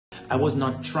I was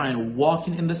not trying.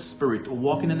 Walking in the Spirit.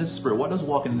 Walking in the Spirit. What does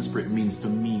walking in the Spirit means to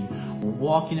me?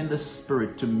 Walking in the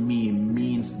Spirit to me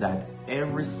means that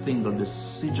every single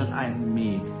decision I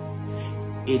make,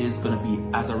 it is going to be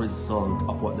as a result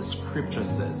of what the scripture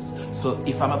says. So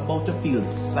if I'm about to feel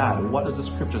sad, what does the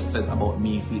scripture says about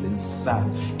me feeling sad?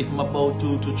 If I'm about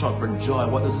to shout for joy,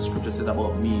 what does the scripture say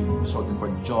about me shouting for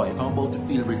joy? If I'm about to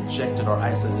feel rejected or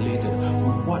isolated,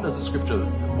 what does the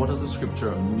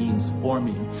scripture means for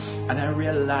me? And I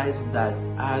realized that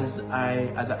as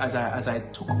I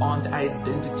took on the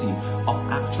identity of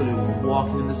actually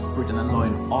walking in the Spirit and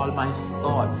allowing all my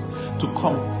thoughts to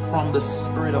come from the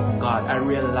Spirit of God, I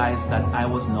realized that I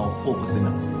was now focusing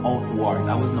outward.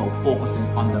 I was now focusing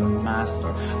on the Master.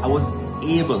 I was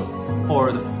able,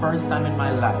 for the first time in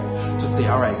my life, to say,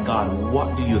 all right, God,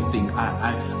 what do you think?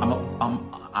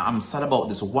 I'm sad about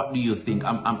this. What do you think?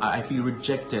 I feel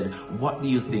rejected. What do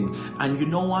you think? And you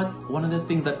know what? One of the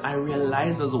things that I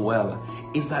realize as well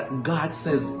is that God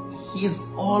says He is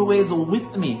always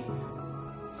with me.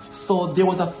 So there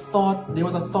was a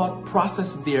thought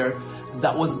process there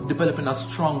that was developing a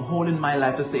stronghold in my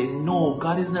life to say, no,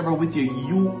 God is never with you.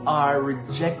 You are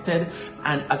rejected,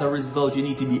 and as a result, you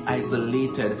need to be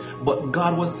isolated. But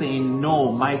God was saying,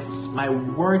 no, my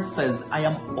word says I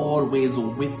am always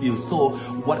with you. So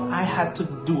what I had to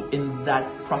do in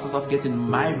that process of getting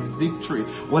my victory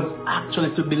was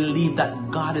actually to believe that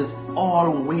God is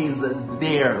always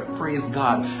there. Praise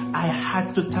God. I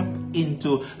had to tap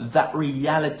into that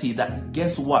reality that,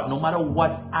 guess what, no matter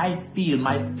what I feel,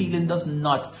 my feeling does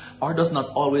not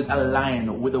always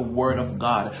align with the word of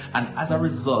God. And as a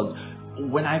result,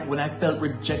 when I felt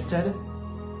rejected,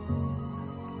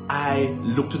 I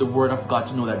looked to the word of God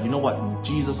to know that, you know what,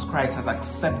 Jesus Christ has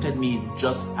accepted me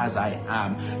just as I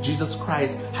am. Jesus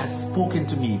Christ has spoken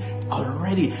to me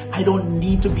already. I don't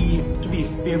need to be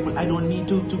fearful. I don't need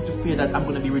to fear that I'm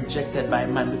going to be rejected by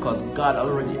man, because God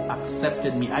already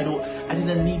accepted me. I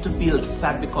didn't need to feel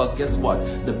sad because, guess what,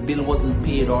 the bill wasn't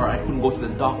paid, or I couldn't go to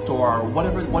the doctor, or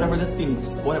whatever things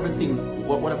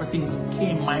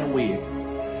came my way.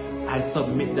 I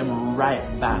submit them right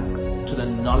back to the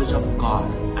knowledge of God.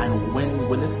 And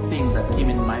when the things that came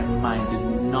in my mind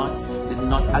did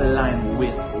not align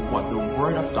with what the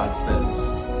word of God says,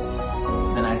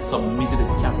 then I submitted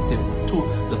it captive to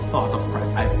the thought of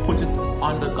Christ. I put it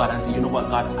under God and said, you know what,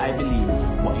 God, I believe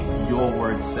what your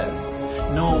word says.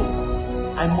 No,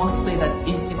 I must say that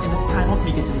in the time of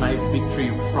me getting my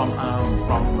victory from then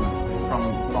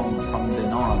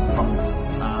on,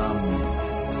 from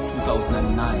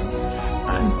 2009,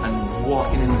 and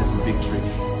walking in this victory,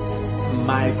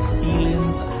 my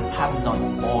feelings have not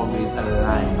always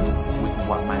aligned with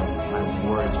what my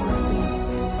words were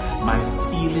saying. My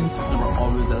feelings have never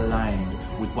always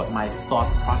aligned with what my thought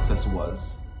process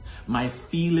was. My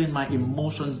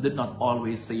emotions did not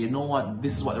always say, you know what,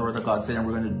 this is what the word of God said and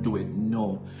we're going to do it.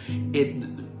 No.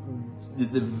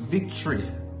 The victory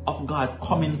of God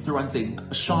coming through and saying,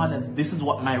 Shawn, this is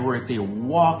what my word say.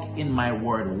 Walk in my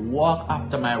word. Walk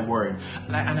after my word.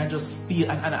 And I just feel,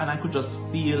 and I could just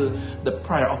feel the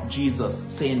prayer of Jesus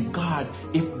saying, God,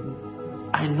 if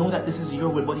I know that this is your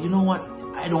word, but you know what?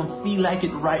 I don't feel like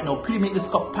it right now. Please make this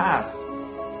cup pass.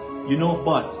 You know,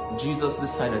 but Jesus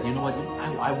decided, you know what?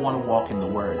 I want to walk in the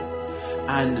word.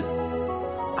 And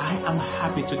I am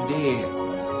happy today.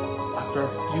 After a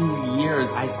few years,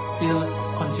 I still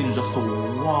continue just to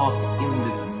walk in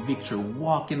this victory,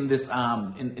 walk in this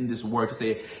in this word, to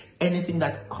say anything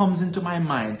that comes into my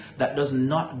mind that does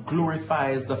not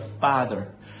glorify the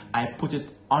Father, I put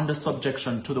it under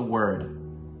subjection to the word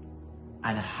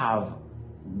and have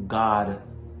God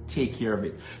take care of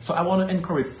it. So I want to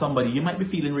encourage somebody. You might be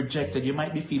feeling rejected, you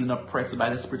might be feeling oppressed by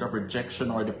the spirit of rejection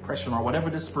or depression or whatever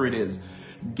the spirit is.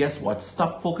 Guess what?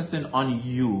 Stop focusing on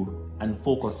you and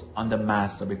focus on the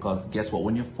Master, because guess what?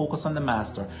 When you focus on the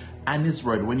Master and His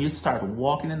word, when you start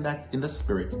walking in the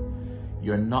Spirit,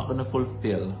 you're not going to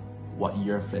fulfill what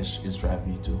your flesh is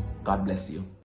driving you to. God bless you.